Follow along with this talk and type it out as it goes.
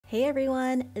Hey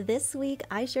everyone! This week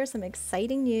I share some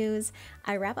exciting news.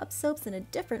 I wrap up soaps in a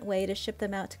different way to ship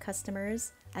them out to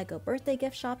customers. I go birthday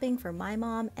gift shopping for my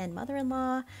mom and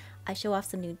mother-in-law. I show off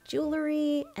some new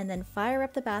jewelry and then fire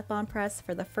up the bath bomb press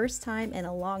for the first time in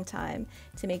a long time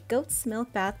to make goat's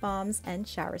milk bath bombs and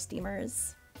shower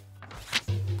steamers.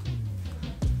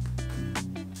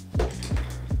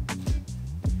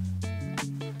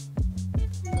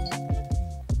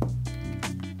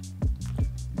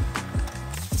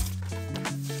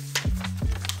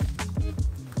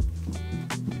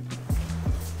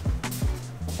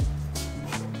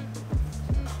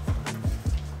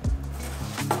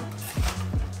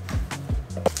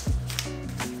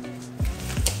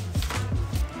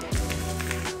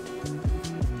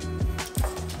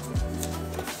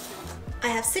 I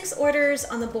have 6 orders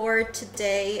on the board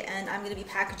today, and I'm going to be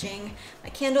packaging my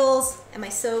candles and my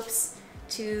soaps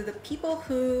to the people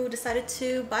who decided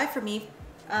to buy from me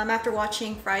after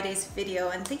watching Friday's video.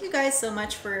 And thank you guys so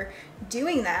much for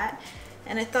doing that.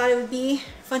 And I thought it would be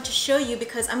fun to show you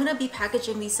because I'm going to be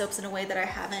packaging these soaps in a way that I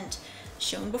haven't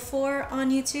shown before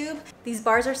on YouTube. These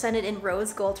bars are scented in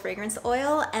rose gold fragrance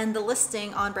oil, and the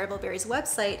listing on Bridalberry's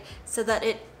website so that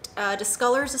it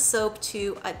discolors the soap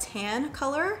to a tan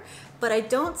color, but I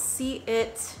don't see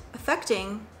it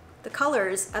affecting the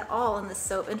colors at all in this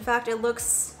soap. In fact, it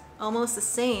looks almost the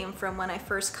same from when I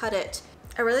first cut it.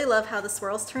 I really love how the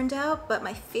swirls turned out, but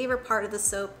my favorite part of the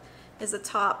soap is the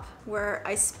top where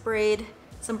I sprayed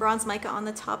some bronze mica on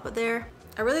the top of there.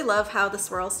 I really love how the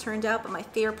swirls turned out, but my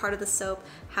favorite part of the soap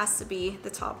has to be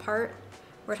the top part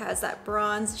where it has that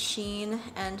bronze sheen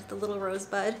and the little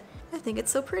rosebud. I think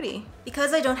it's so pretty.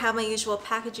 Because I don't have my usual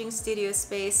packaging studio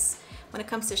space when it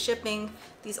comes to shipping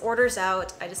these orders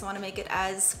out, I just want to make it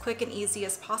as quick and easy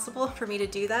as possible for me to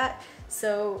do that.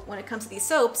 So when it comes to these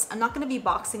soaps, I'm not going to be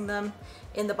boxing them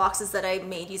in the boxes that I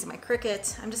made using my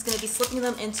Cricut. I'm just going to be slipping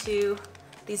them into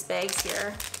these bags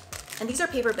here. And these are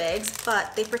paper bags,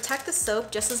 but they protect the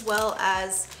soap just as well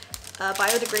as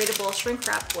biodegradable shrink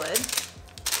wrap would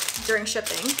during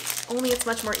shipping, only it's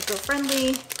much more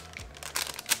eco-friendly.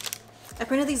 I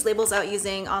printed these labels out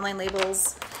using online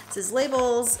labels. This is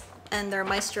Labels and their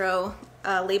Maestro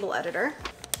label editor.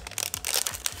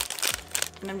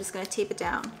 And I'm just gonna tape it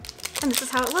down. And this is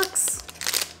how it looks.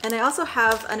 And I also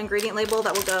have an ingredient label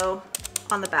that will go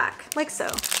on the back, like so.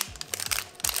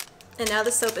 And now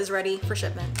the soap is ready for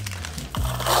shipment.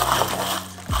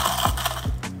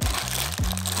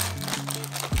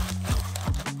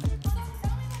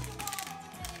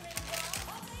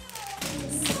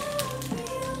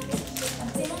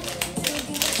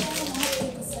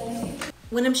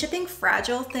 When I'm shipping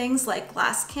fragile things like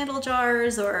glass candle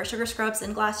jars or sugar scrubs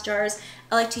in glass jars,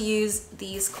 I like to use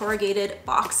these corrugated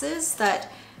boxes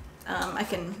that I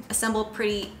can assemble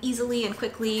pretty easily and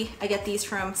quickly. I get these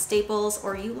from Staples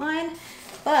or Uline.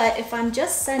 But if I'm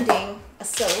just sending a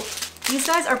soap, these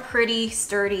guys are pretty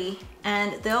sturdy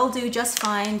and they'll do just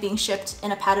fine being shipped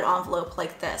in a padded envelope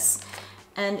like this.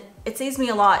 And it saves me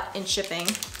a lot in shipping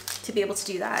to be able to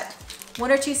do that. 1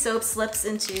 or 2 soap slips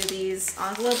into these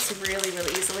envelopes really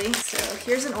easily. So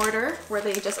here's an order where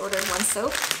they just ordered 1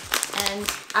 soap, and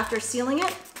after sealing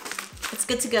it, it's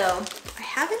good to go. I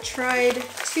haven't tried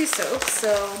 2 soaps, so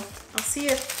I'll see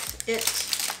if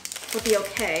it will be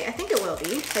okay. I think it will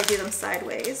be if I do them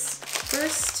sideways.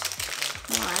 First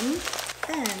one,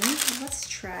 then let's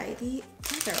try the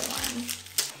other one.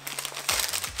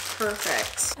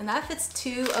 Perfect. And that fits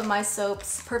 2 of my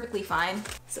soaps perfectly fine.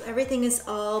 So everything is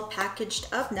all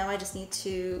packaged up. Now I just need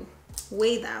to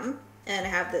weigh them. And I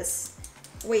have this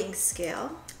weighing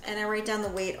scale. And I write down the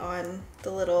weight on the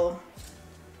little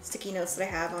sticky notes that I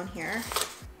have on here.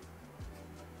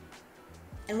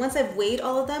 And once I've weighed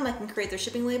all of them, I can create their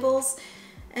shipping labels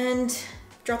and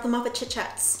drop them off at Chit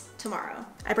Chats tomorrow.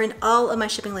 I print all of my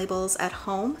shipping labels at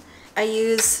home. I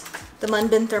use the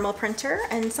Munbin thermal printer,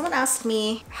 and someone asked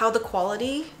me how the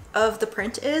quality of the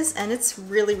print is, and it's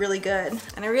really good.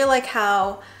 And I really like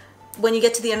how when you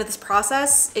get to the end of this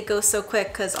process, it goes so quick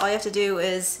because all you have to do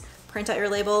is print out your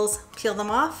labels, peel them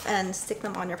off, and stick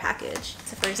them on your package.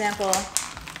 So for example,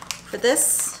 for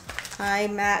this, I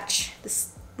match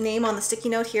this name on the sticky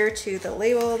note here to the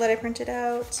label that I printed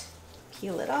out,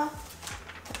 peel it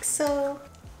off like so,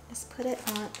 just put it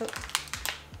on,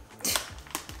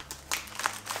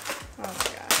 oh my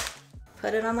god.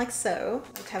 Put it on like so,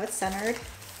 like have it centered.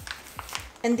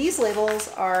 And these labels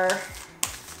are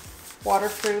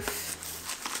waterproof,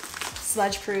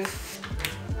 smudge proof.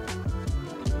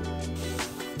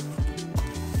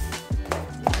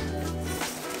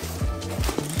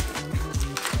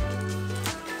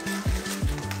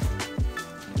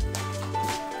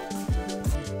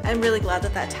 I'm really glad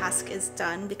that that task is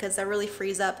done because that really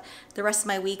frees up the rest of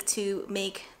my week to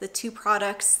make the 2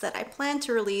 products that I plan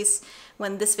to release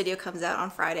when this video comes out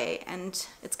on Friday, and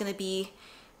it's gonna be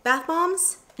bath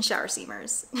bombs and shower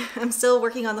steamers. I'm still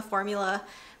working on the formula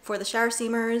for the shower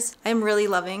steamers. I'm really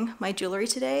loving my jewelry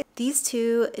today. These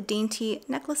 2 dainty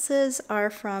necklaces are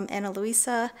from Ana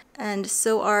Luisa, and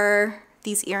so are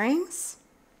these earrings.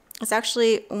 It's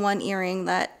actually 1 earring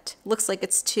that looks like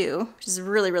it's 2, which is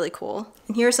really, really cool.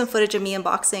 And here's some footage of me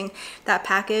unboxing that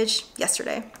package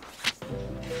yesterday.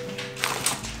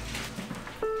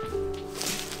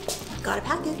 Got a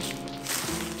package.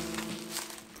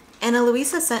 Ana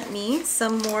Luisa sent me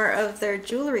some more of their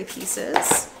jewelry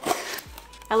pieces.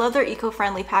 I love their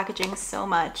eco-friendly packaging so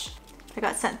much. I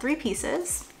got sent 3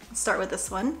 pieces. Let's start with this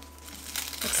one.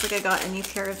 Looks like I got a new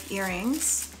pair of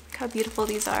earrings. Look how beautiful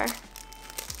these are.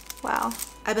 Wow.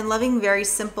 I've been loving very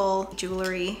simple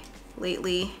jewelry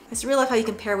lately. I just realize how you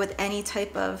can pair with any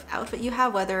type of outfit you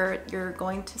have, whether you're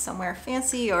going to somewhere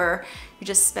fancy or you're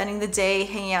just spending the day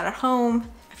hanging out at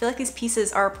home. I feel like these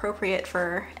pieces are appropriate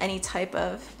for any type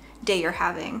of day you're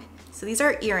having. So these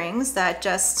are earrings that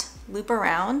just loop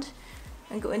around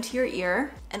and go into your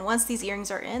ear. And once these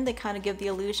earrings are in, they kind of give the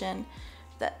illusion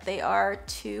that they are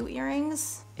 2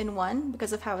 earrings in one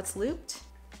because of how it's looped.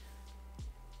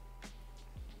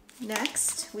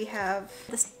 Next, we have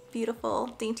this beautiful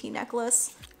dainty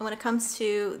necklace. And when it comes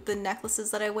to the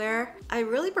necklaces that I wear, I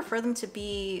really prefer them to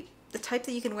be the type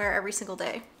that you can wear every single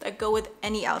day, that go with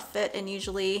any outfit, and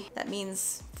usually that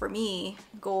means, for me,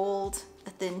 gold, a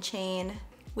thin chain,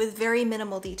 with very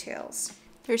minimal details.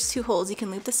 There's 2 holes you can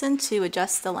loop this in to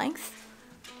adjust the length.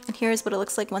 And here's what it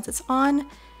looks like once it's on.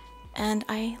 And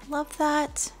I love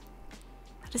that.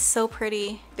 That is so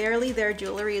pretty. Barely There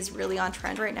jewelry is really on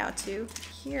trend right now too.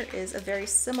 Here is a very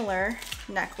similar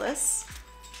necklace,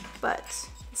 but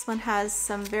this one has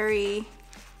some very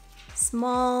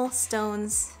small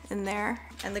stones in there.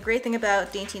 And the great thing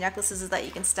about dainty necklaces is that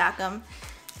you can stack them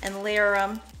and layer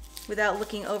them without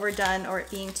looking overdone or it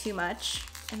being too much.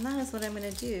 And that is what I'm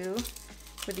gonna do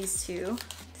with these 2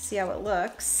 to see how it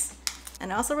looks.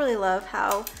 And I also really love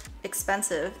how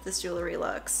expensive this jewelry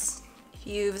looks. If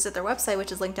you visit their website,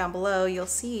 which is linked down below, you'll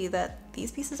see that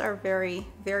these pieces are very,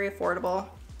 very affordable.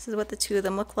 This is what the 2 of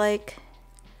them look like,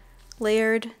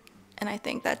 layered, and I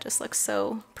think that just looks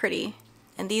so pretty.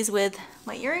 And these with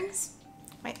my earrings,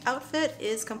 my outfit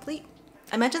is complete.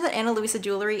 I mentioned that Ana Luisa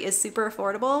jewelry is super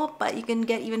affordable, but you can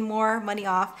get even more money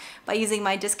off by using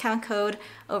my discount code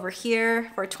over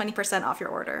here for 20% off your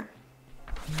order.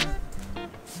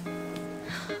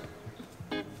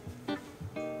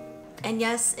 And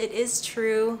yes, it is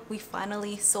true, we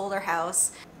finally sold our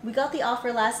house. We got the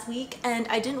offer last week and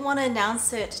I didn't want to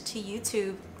announce it to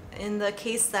YouTube in the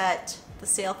case that the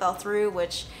sale fell through,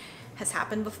 which has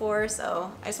happened before,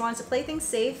 so I just wanted to play things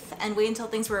safe and wait until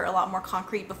things were a lot more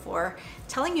concrete before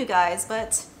telling you guys.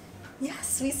 But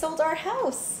yes, we sold our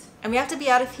house! And we have to be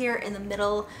out of here in the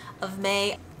middle of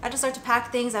May. I have to start to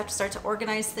pack things, I have to start to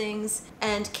organize things,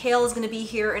 and Kale is going to be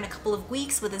here in a couple of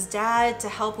weeks with his dad to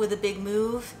help with a big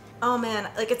move. Oh man,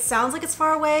 like it sounds like it's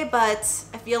far away, but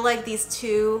I feel like these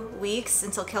 2 weeks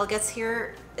until Kale gets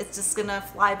here, it's just gonna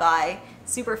fly by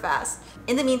super fast.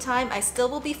 In the meantime, I still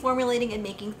will be formulating and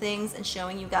making things and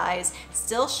showing you guys,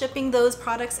 still shipping those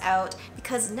products out,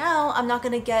 because now I'm not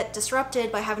gonna get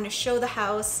disrupted by having to show the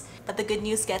house. But the good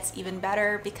news gets even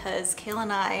better because Kale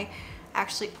and I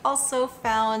actually also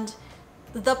found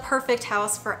the perfect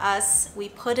house for us. We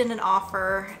put in an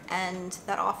offer and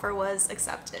that offer was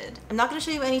accepted. I'm not going to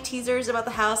show you any teasers about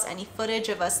the house, any footage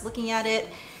of us looking at it.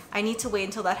 I need to wait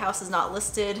until that house is not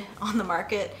listed on the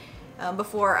market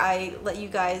before I let you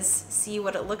guys see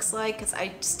what it looks like, because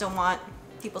I just don't want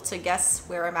people to guess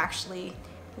where I'm actually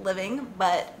living.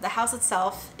 But the house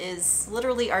itself is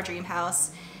literally our dream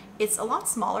house. It's a lot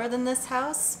smaller than this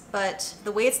house, but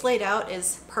the way it's laid out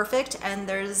is perfect, and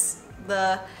there's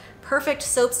the perfect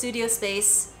soap studio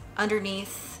space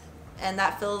underneath, and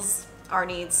that fills our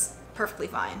needs perfectly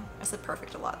fine. I said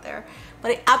perfect a lot there.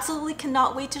 But I absolutely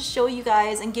cannot wait to show you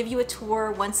guys and give you a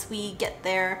tour once we get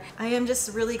there. I am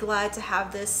just really glad to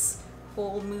have this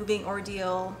whole moving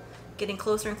ordeal getting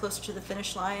closer and closer to the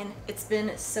finish line. It's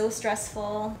been so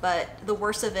stressful, but the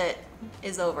worst of it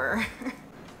is over.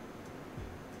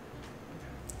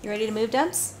 You ready to move,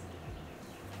 Demps?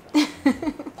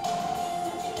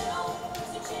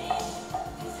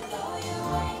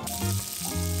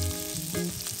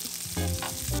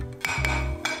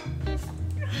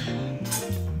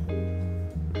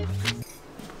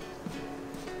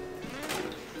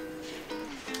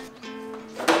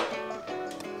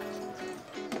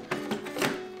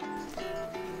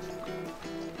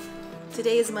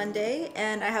 is Monday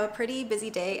and I have a pretty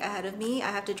busy day ahead of me. I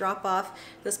have to drop off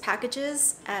those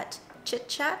packages at Chit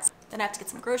Chats. Then I have to get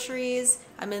some groceries.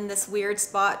 I'm in this weird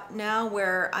spot now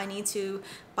where I need to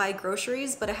buy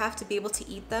groceries, but I have to be able to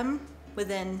eat them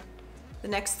within the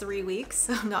next 3 weeks.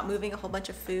 So I'm not moving a whole bunch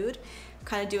of food. I'm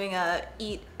kind of doing a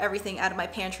eat everything out of my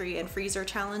pantry and freezer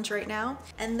challenge right now.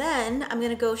 And then I'm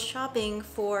gonna go shopping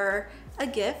for a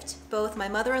gift. Both my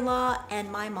mother-in-law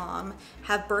and my mom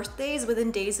have birthdays within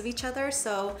days of each other,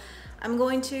 so I'm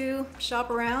going to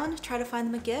shop around, try to find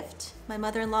them a gift. My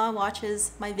mother-in-law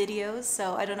watches my videos,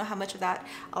 so I don't know how much of that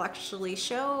I'll actually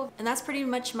show. And that's pretty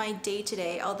much my day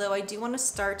today, although I do want to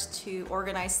start to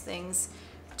organize things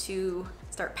to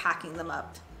start packing them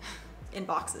up in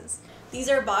boxes. These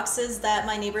are boxes that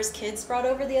my neighbor's kids brought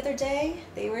over the other day.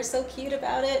 They were so cute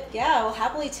about it. Yeah, I'll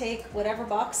happily take whatever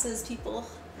boxes people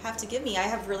have to give me. I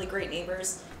have really great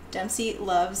neighbors. Dempsey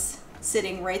loves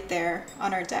sitting right there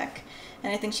on our deck,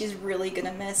 and I think she's really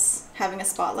gonna miss having a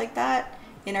spot like that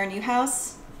in our new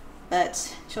house,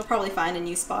 but she'll probably find a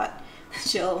new spot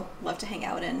she'll love to hang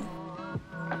out in.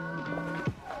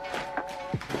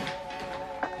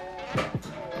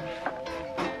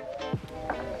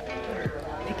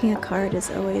 Picking a card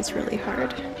is always really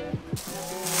hard.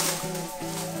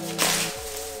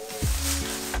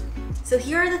 So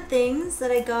here are the things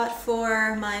that I got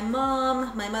for my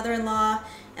mom, my mother-in-law,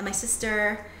 and my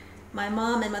sister. My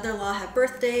mom and mother-in-law have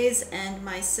birthdays, and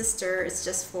my sister is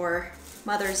just for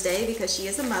Mother's Day because she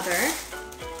is a mother.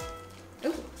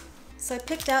 Ooh. So I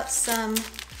picked out some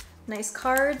nice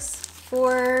cards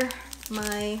for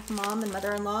my mom and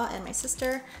mother-in-law and my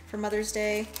sister for Mother's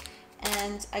Day,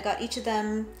 and I got each of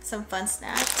them some fun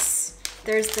snacks.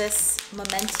 There's this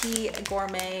Momenti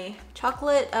gourmet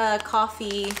chocolate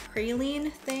coffee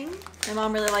praline thing. My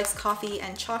mom really likes coffee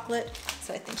and chocolate,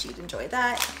 so I think she'd enjoy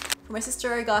that. For my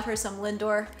sister, I got her some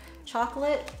Lindor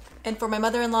chocolate. And for my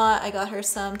mother-in-law, I got her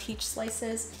some peach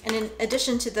slices. And in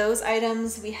addition to those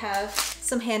items, we have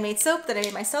some handmade soap that I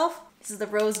made myself. This is the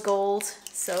rose gold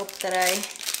soap that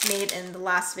I made in the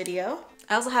last video.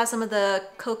 I also have some of the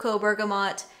cocoa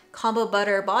bergamot combo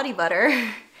butter body butter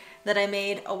that I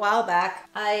made a while back.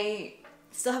 I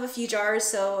still have a few jars,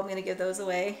 so I'm gonna give those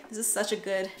away. This is such a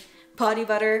good body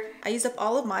butter. I used up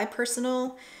all of my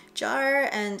personal jar,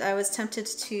 and I was tempted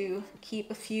to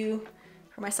keep a few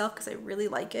for myself because I really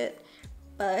like it.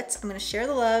 But I'm gonna share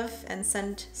the love and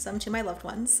send some to my loved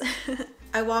ones.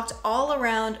 I walked all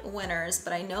around Winners,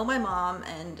 but I know my mom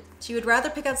and she would rather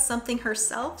pick out something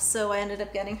herself, so I ended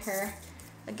up getting her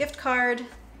a gift card,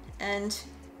 and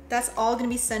that's all gonna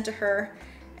be sent to her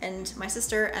and my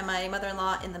sister and my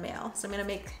mother-in-law in the mail. So I'm gonna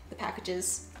make the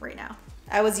packages right now.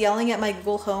 I was yelling at my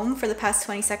Google Home for the past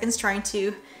 20 seconds trying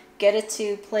to get it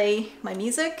to play my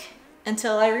music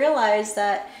until I realized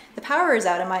that the power is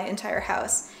out in my entire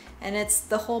house, and it's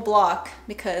the whole block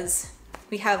because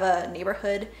we have a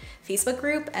neighborhood Facebook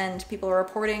group and people are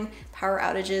reporting power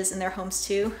outages in their homes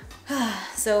too.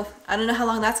 So I don't know how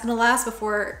long that's gonna last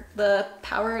before the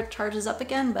power charges up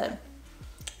again, but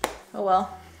oh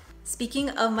well. Speaking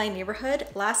of my neighborhood,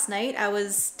 last night I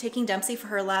was taking Dempsey for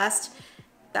her last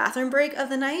bathroom break of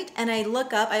the night, and I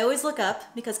always look up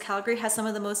because Calgary has some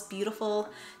of the most beautiful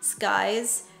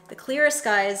skies, the clearest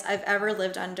skies I've ever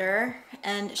lived under.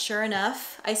 And sure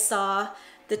enough, I saw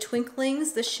the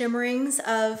twinklings, the shimmerings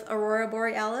of Aurora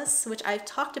Borealis, which I've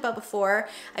talked about before.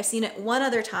 I've seen it one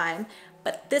other time,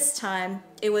 but this time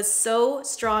it was so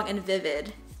strong and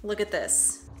vivid. Look at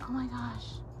this. Oh my gosh.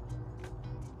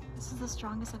 This is the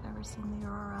strongest I've ever seen the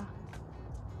aurora.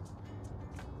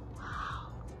 Wow.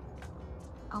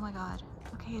 Oh my god.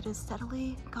 Okay, it has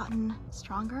steadily gotten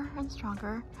stronger and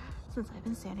stronger since I've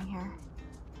been standing here.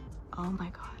 Oh my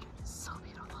god, it's so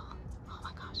beautiful. Oh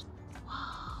my gosh.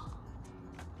 Wow.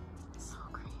 It's so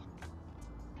green.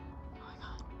 Oh my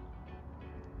god.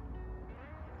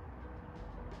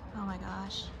 Oh my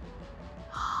gosh.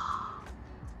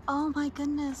 Oh my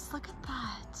goodness, look at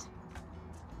that.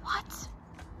 What?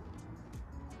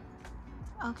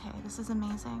 Okay, this is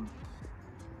amazing.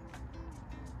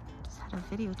 Just had a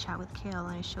video chat with Kale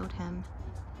and I showed him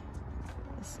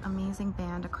this amazing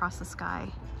band across the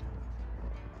sky.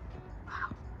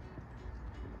 Wow.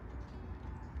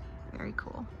 Very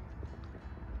cool.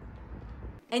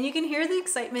 And you can hear the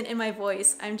excitement in my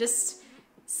voice. I'm just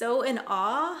so in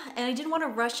awe, and I didn't want to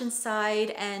rush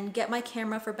inside and get my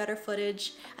camera for better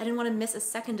footage. I didn't want to miss a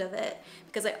second of it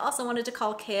because I also wanted to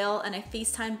call Kale, and I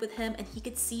FaceTimed with him and he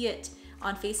could see it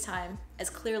on FaceTime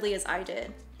as clearly as I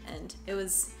did, and it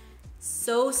was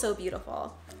so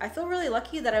beautiful. I feel really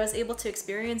lucky that I was able to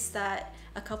experience that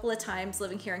a couple of times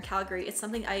living here in Calgary. It's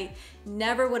something I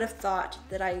never would have thought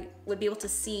that I would be able to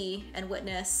see and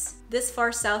witness this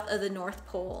far south of the North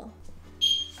Pole.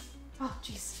 Oh,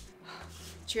 jeez.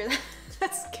 Did you hear that?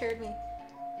 That scared me.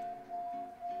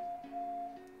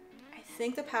 I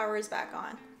think the power is back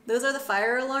on. Those are the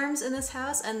fire alarms in this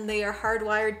house, and they are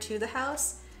hardwired to the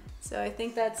house. So I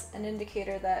think that's an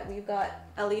indicator that we've got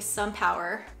at least some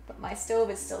power, but my stove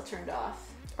is still turned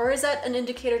off. Or is that an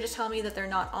indicator to tell me that they're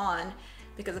not on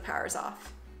because the power is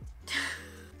off?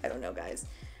 I don't know, guys.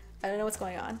 I don't know what's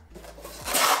going on.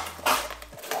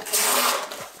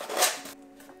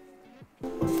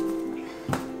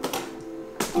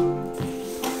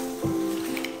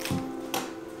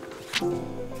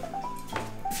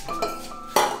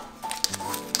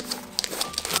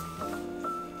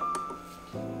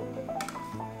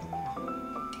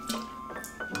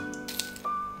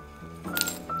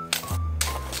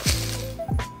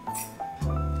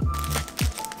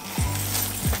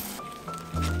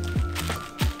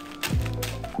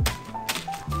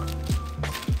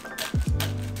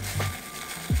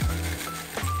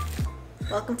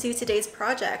 Welcome to today's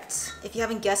project. If you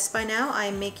haven't guessed by now,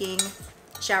 I'm making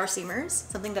shower steamers,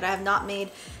 something that I have not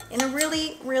made in a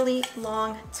really, really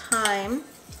long time.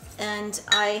 And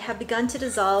I have begun to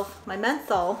dissolve my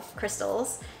menthol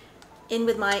crystals in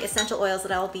with my essential oils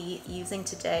that I'll be using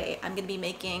today. I'm gonna be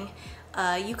making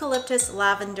a eucalyptus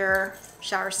lavender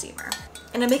shower steamer.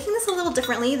 And I'm making this a little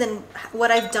differently than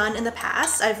what I've done in the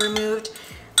past. I've removed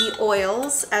the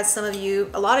oils, as a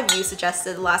lot of you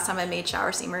suggested the last time I made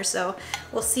shower steamers, so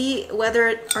we'll see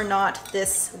whether or not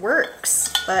this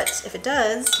works. But if it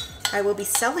does, I will be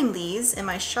selling these in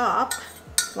my shop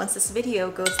once this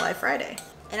video goes live Friday.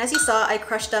 And as you saw, I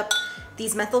crushed up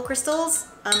these menthol crystals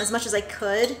as much as I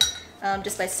could,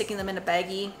 just by sticking them in a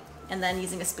baggie and then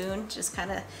using a spoon to just kind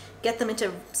of get them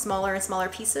into smaller and smaller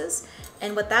pieces.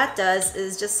 And what that does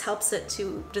is just helps it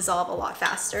to dissolve a lot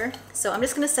faster. So I'm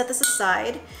just gonna set this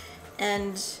aside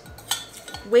and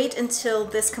wait until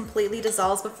this completely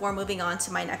dissolves before moving on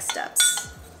to my next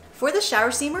steps. For the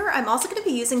shower steamer, I'm also gonna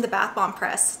be using the bath bomb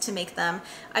press to make them.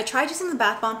 I tried using the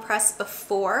bath bomb press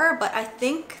before, but I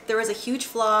think there was a huge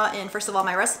flaw in, first of all,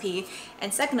 my recipe,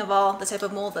 and second of all, the type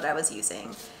of mold that I was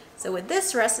using. So with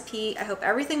this recipe, I hope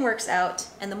everything works out,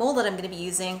 and the mold that I'm gonna be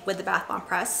using with the bath bomb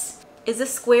press is a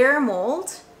square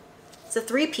mold. It's a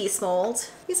 3-piece mold.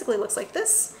 Basically looks like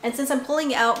this. And since I'm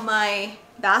pulling out my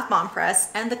bath bomb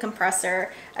press and the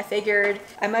compressor, I figured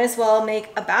I might as well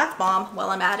make a bath bomb while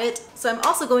I'm at it. So I'm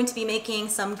also going to be making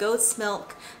some goat's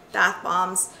milk bath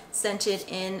bombs scented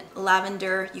in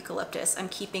lavender eucalyptus. I'm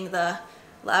keeping the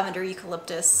lavender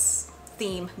eucalyptus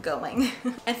theme going.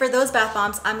 And for those bath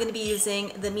bombs, I'm going to be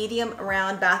using the medium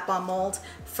round bath bomb mold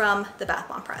from the bath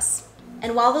bomb press.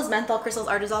 And while those menthol crystals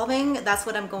are dissolving, that's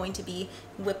what I'm going to be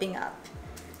whipping up.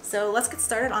 So let's get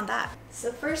started on that.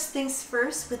 So first things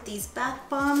first, with these bath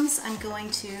bombs, I'm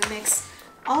going to mix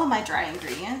all of my dry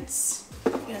ingredients.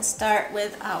 We're going to start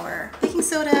with our baking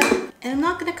soda, and I'm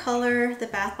not going to color the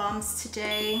bath bombs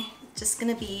today. It's just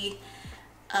going to be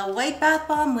a white bath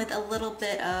bomb with a little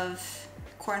bit of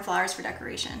cornflowers for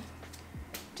decoration.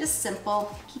 Just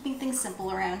simple, keeping things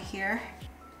simple around here.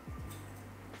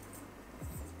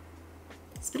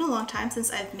 It's been a long time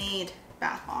since I've made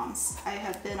bath bombs. I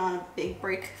have been on a big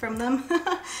break from them.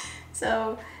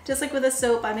 So just like with the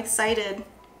soap, I'm excited.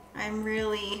 I'm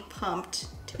really pumped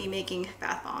to be making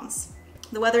bath bombs.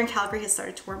 The weather in Calgary has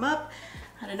started to warm up.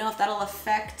 I don't know if that'll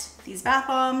affect these bath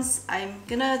bombs. I'm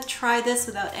gonna try this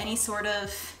without any sort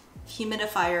of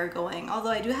humidifier going, although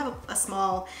I do have a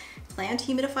small plant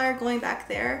humidifier going back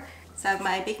there. So I have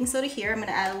my baking soda here. I'm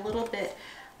gonna add a little bit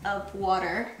of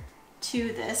water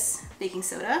to this baking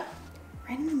soda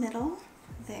right in the middle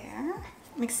there.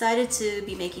 I'm excited to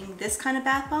be making this kind of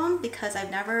bath bomb because I've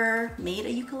never made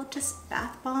a eucalyptus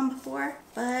bath bomb before,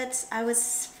 but I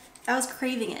was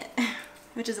craving it,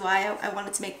 which is why I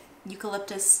wanted to make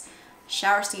eucalyptus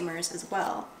shower steamers as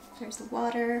well. There's the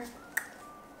water.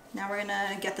 Now we're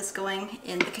gonna get this going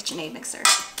in the KitchenAid mixer.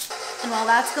 And while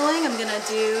that's going, I'm gonna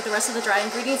do the rest of the dry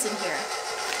ingredients in here.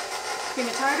 Cream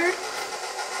of tartar,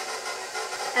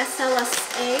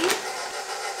 SLSA.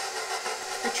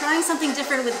 We're trying something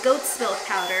different with goat's milk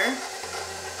powder.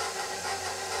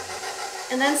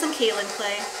 And then some kaolin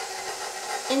clay.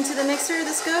 Into the mixer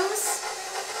this goes.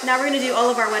 Now we're gonna do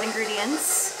all of our wet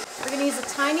ingredients. We're gonna use a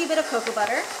tiny bit of cocoa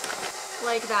butter,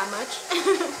 like that much.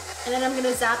 And then I'm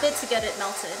gonna zap it to get it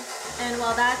melted. And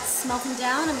while that's melting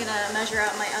down, I'm gonna measure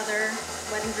out my other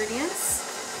wet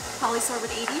ingredients.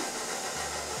 Polysorbate 80.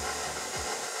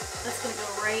 That's gonna go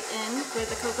right in with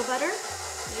the cocoa butter.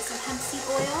 Use some hemp seed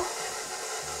oil.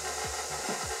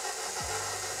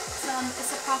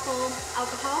 isopropyl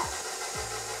alcohol.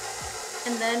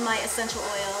 And then my essential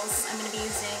oils. I'm going to be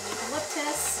using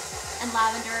eucalyptus and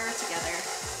lavender together.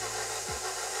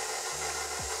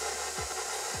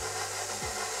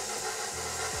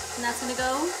 And that's going to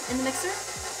go in the mixer.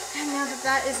 And now that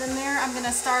that is in there, I'm going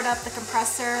to start up the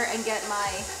compressor and get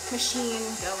my machine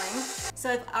going. So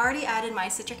I've already added my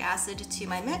citric acid to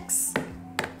my mix.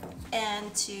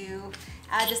 And to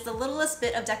add just the littlest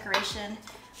bit of decoration,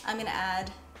 I'm going to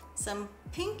add some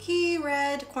pinky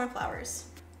red cornflowers,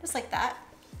 just like that.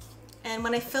 And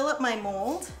when I fill up my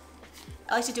mold,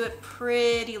 I like to do it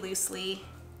pretty loosely.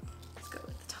 Let's go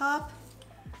with the top.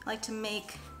 I like to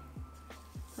make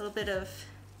a little bit of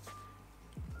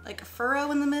like a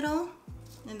furrow in the middle,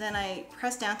 and then I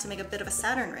press down to make a bit of a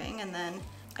Saturn ring, and then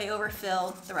I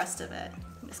overfill the rest of it.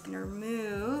 I'm just gonna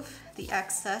remove the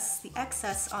excess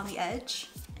on the edge,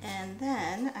 and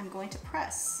then I'm going to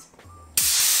press.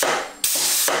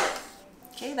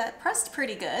 Okay, that pressed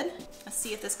pretty good. Let's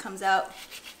see if this comes out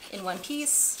in one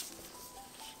piece.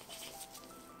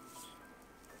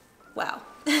 Wow,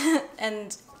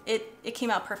 and it came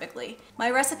out perfectly.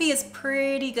 My recipe is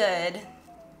pretty good.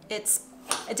 It's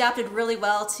adapted really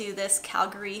well to this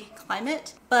Calgary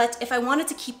climate, but if I wanted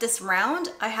to keep this round,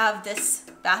 I have this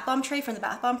bath bomb tray from the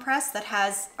Bath Bomb Press that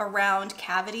has a round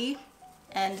cavity,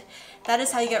 and that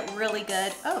is how you get really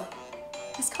good. Oh,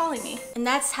 he's calling me. And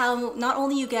that's how not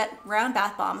only you get round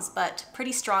bath bombs, but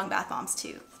pretty strong bath bombs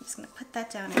too. I'm just gonna put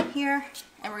that down in here,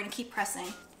 and we're gonna keep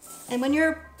pressing. And when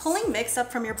you're pulling mix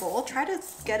up from your bowl, try to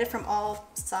get it from all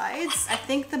sides. I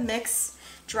think the mix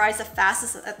dries the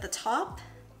fastest at the top.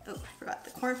 Oh, I forgot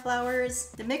the cornflowers.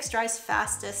 The mix dries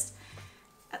fastest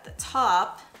at the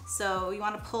top, so you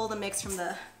want to pull the mix from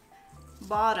the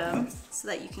bottom so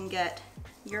that you can get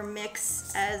your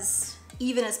mix as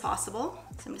even as possible.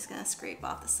 So I'm just gonna scrape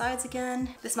off the sides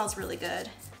again. This smells really good.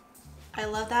 I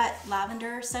love that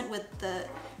lavender scent with the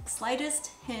slightest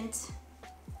hint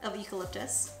of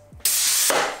eucalyptus.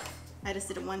 I just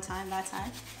did it one time that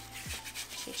time.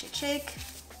 Shake, shake, shake.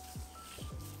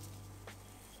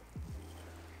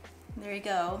 There you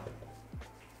go.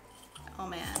 Oh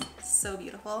man, so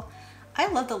beautiful. I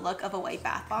love the look of a white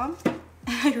bath bomb.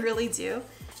 I really do.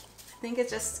 I think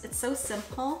it's so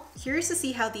simple. Curious to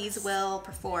see how these will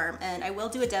perform, and I will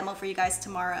do a demo for you guys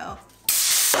tomorrow.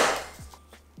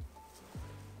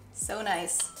 So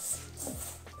nice.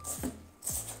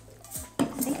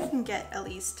 I think I can get at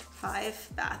least 5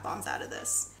 bath bombs out of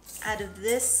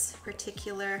this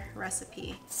particular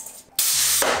recipe.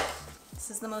 This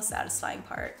is the most satisfying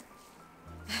part.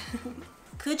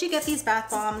 Could you get these bath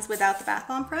bombs without the Bath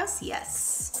Bomb Press?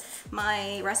 Yes.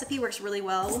 My recipe works really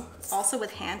well also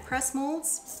with hand press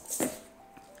molds.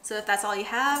 So if that's all you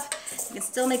have, you can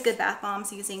still make good bath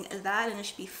bombs using that, and it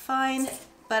should be fine.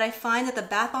 But I find that the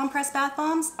Bath Bomb Press bath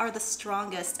bombs are the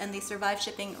strongest, and they survive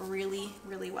shipping really,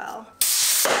 really well.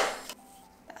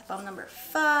 Bath bomb number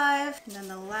 5, and then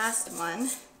the last one.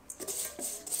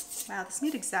 Wow, this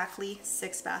made exactly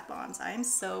 6 bath bombs. I am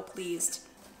so pleased.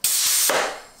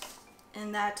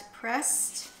 And that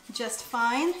pressed just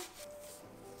fine.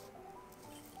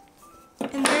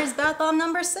 And there's bath bomb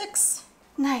number 6.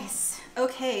 Nice.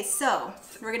 Okay, so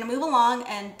we're gonna move along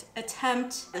and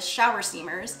attempt the shower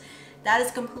steamers. That is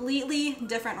a completely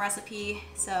different recipe,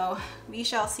 so we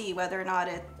shall see whether or not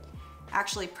it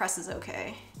actually presses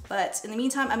okay. But in the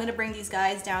meantime, I'm gonna bring these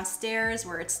guys downstairs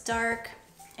where it's dark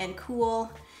and cool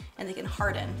and they can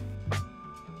harden.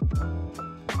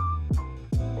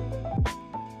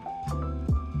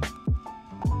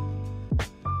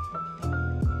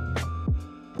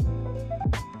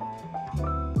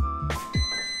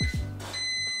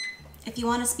 If you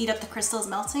want to speed up the crystals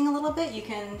melting a little bit, you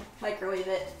can microwave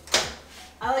it.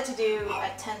 I like to do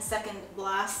a 10-second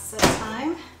blasts at a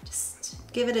time. Just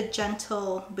give it a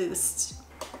gentle boost.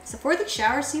 So for the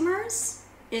shower steamers,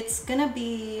 it's gonna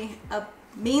be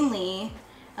mainly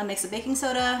a mix of baking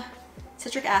soda,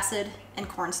 citric acid, and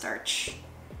cornstarch.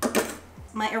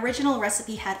 My original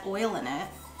recipe had oil in it,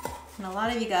 and a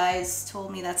lot of you guys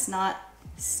told me that's not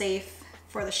safe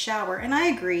for the shower, and I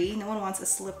agree. No one wants a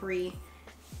slippery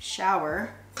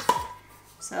shower.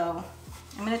 So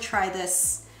I'm gonna try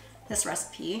this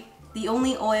recipe. The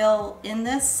only oil in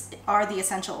this are the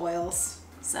essential oils.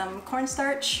 Some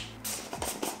cornstarch.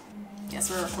 Yes,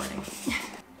 we're recording.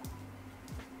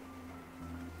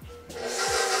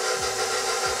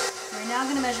 We're now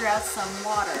gonna measure out some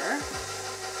water,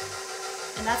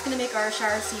 and that's gonna make our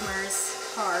shower steamers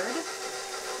hard.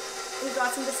 We've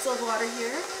got some distilled water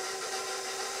here,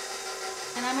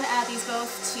 and I'm gonna add these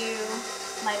both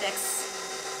to my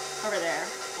mix over there.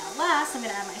 Now last, I'm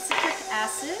gonna add my citric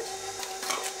acid.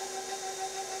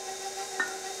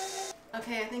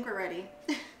 Okay, I think we're ready.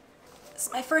 This is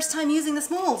my first time using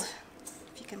this mold,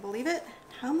 if you can believe it.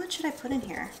 How much should I put in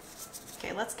here?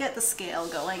 Okay, let's get the scale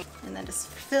going and then just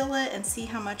fill it and see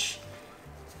how much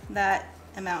that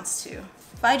amounts to.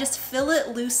 If I just fill it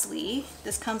loosely,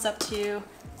 this comes up to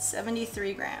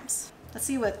 73 grams. Let's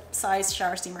see what size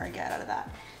shower steamer I get out of that.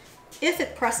 If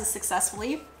it presses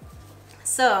successfully,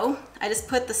 so I just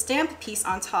put the stamp piece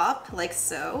on top like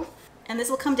so, and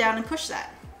this will come down and push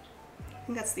that. I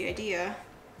think that's the idea.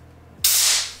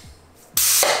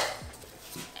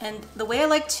 And the way I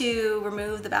like to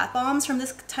remove the bath bombs from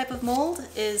this type of mold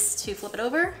is to flip it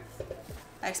over.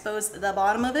 I expose the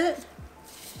bottom of it,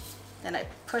 then I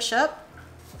push up.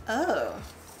 Oh.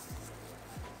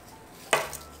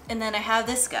 And then I have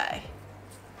this guy,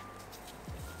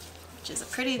 which is a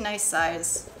pretty nice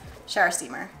size shower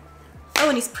steamer. Oh,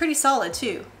 and he's pretty solid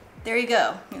too. There you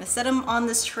go. I'm gonna set him on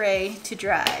this tray to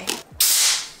dry.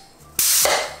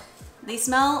 They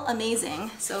smell amazing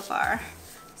so far.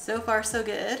 So far, so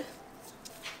good.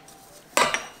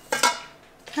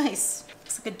 Nice.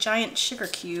 Looks like a giant sugar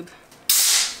cube.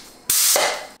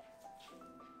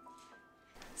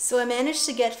 So I managed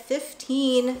to get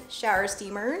 15 shower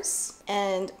steamers,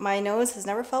 and my nose has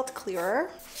never felt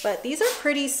clearer. But these are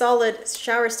pretty solid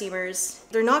shower steamers.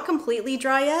 They're not completely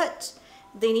dry yet.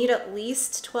 They need at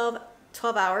least 12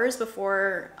 hours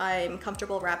before I'm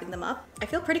comfortable wrapping them up. I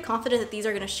feel pretty confident that these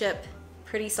are gonna ship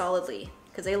pretty solidly,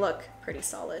 because they look pretty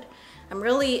solid. I'm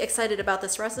really excited about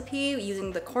this recipe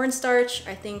using the cornstarch.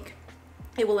 I think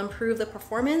it will improve the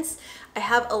performance. I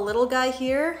have a little guy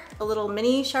here, a little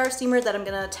mini shower steamer that I'm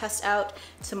gonna test out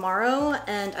tomorrow,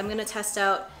 and I'm gonna test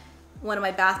out one of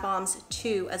my bath bombs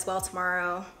too as well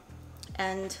tomorrow,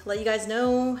 and let you guys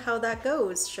know how that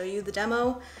goes. Show you the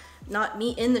demo, not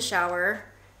me in the shower,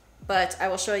 but I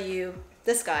will show you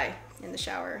this guy in the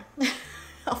shower.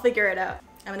 I'll figure it out.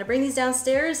 I'm gonna bring these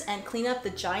downstairs and clean up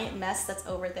the giant mess that's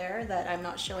over there that I'm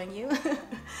not showing you.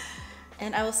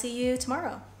 And I will see you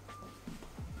tomorrow.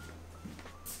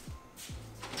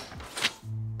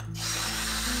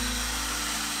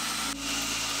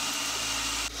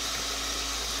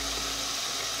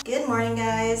 Good morning,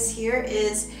 guys. Here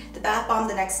is the bath bomb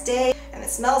the next day, and it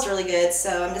smells really good,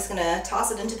 so I'm just gonna toss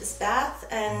it into this bath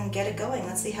and get it going.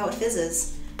 Let's see how it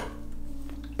fizzes.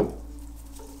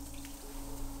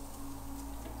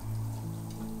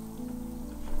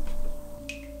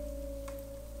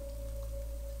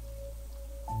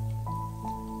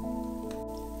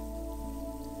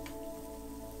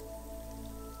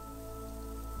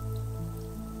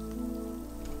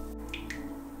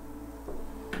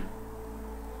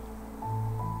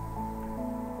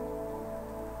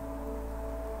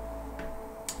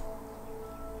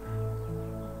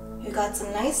 We got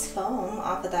some nice foam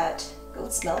off of that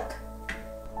goat's milk.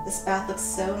 This bath looks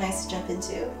so nice to jump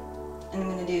into, and I'm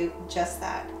gonna do just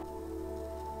that.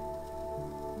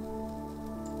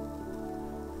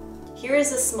 Here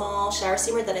is a small shower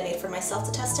steamer that I made for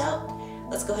myself to test out.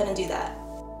 Let's go ahead and do that.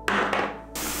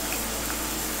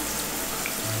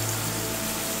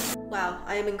 Wow,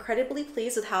 I am incredibly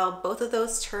pleased with how both of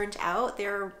those turned out.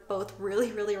 They're both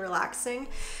really, really relaxing.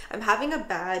 I'm having a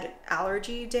bad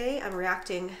allergy day. I'm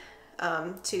reacting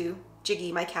to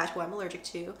Jiggy, my cat, who I'm allergic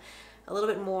to, a little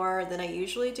bit more than I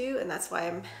usually do, and that's why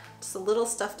I'm just a little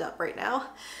stuffed up right now.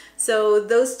 So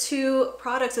those two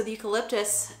products with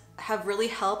eucalyptus have really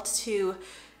helped to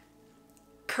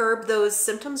curb those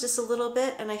symptoms just a little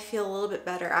bit, and I feel a little bit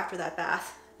better after that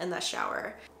bath and that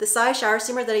shower. The size shower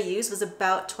steamer that I used was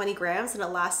about 20 grams, and it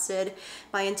lasted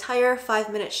my entire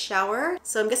 5-minute shower.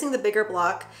 So I'm guessing the bigger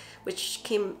block, which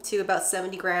came to about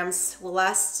 70 grams, will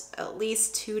last at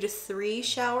least 2 to 3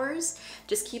 showers.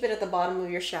 Just keep it at the bottom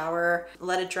of your shower,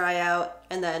 let it dry out,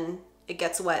 and then it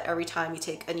gets wet every time you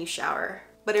take a new shower.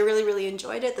 But I really, really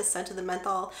enjoyed it. The scent of the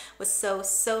menthol was so,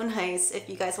 so nice. If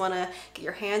you guys wanna get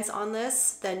your hands on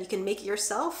this, then you can make it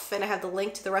yourself. And I have the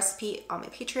link to the recipe on my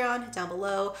Patreon down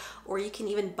below, or you can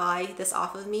even buy this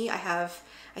off of me. I have,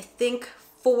 I think,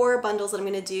 4 bundles that I'm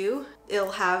gonna do.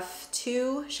 It'll have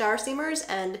 2 shower steamers,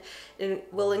 and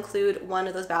it will include one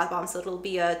of those bath bombs. So it'll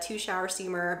be a 2 shower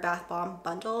steamer bath bomb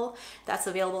bundle. That's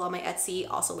available on my Etsy,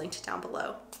 also linked down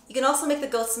below. You can also make the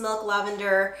goat's milk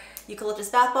lavender eucalyptus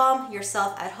bath bomb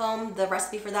yourself at home. The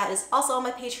recipe for that is also on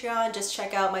my Patreon. Just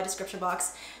check out my description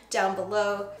box down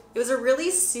below. It was a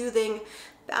really soothing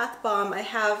bath bomb. I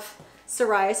have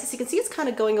psoriasis. You can see it's kind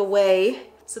of going away.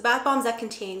 So bath bombs that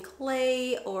contain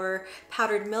clay or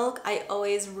powdered milk, I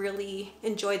always really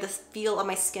enjoy the feel of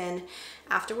my skin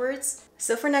afterwards.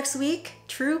 So for next week,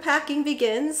 true packing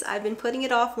begins. I've been putting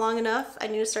it off long enough. I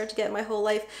need to start to get my whole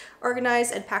life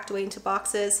organized and packed away into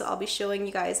boxes. So I'll be showing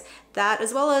you guys that,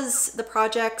 as well as the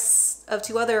projects of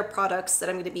 2 other products that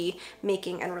I'm going to be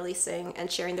making and releasing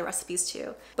and sharing the recipes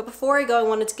too. But before I go, I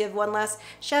wanted to give one last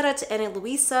shout out to Ana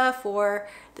Luisa for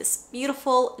this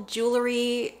beautiful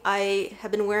jewelry. I have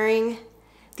been wearing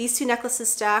these 2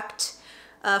 necklaces stacked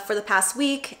for the past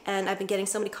week, and I've been getting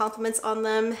so many compliments on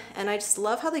them, and I just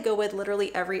love how they go with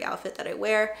literally every outfit that I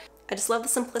wear. I just love the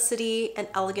simplicity and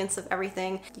elegance of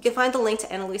everything. You can find the link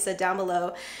to Ana Luisa down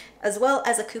below, as well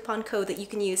as a coupon code that you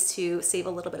can use to save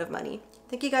a little bit of money.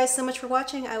 Thank you guys so much for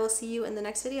watching. I will see you in the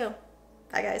next video.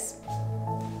 Bye guys.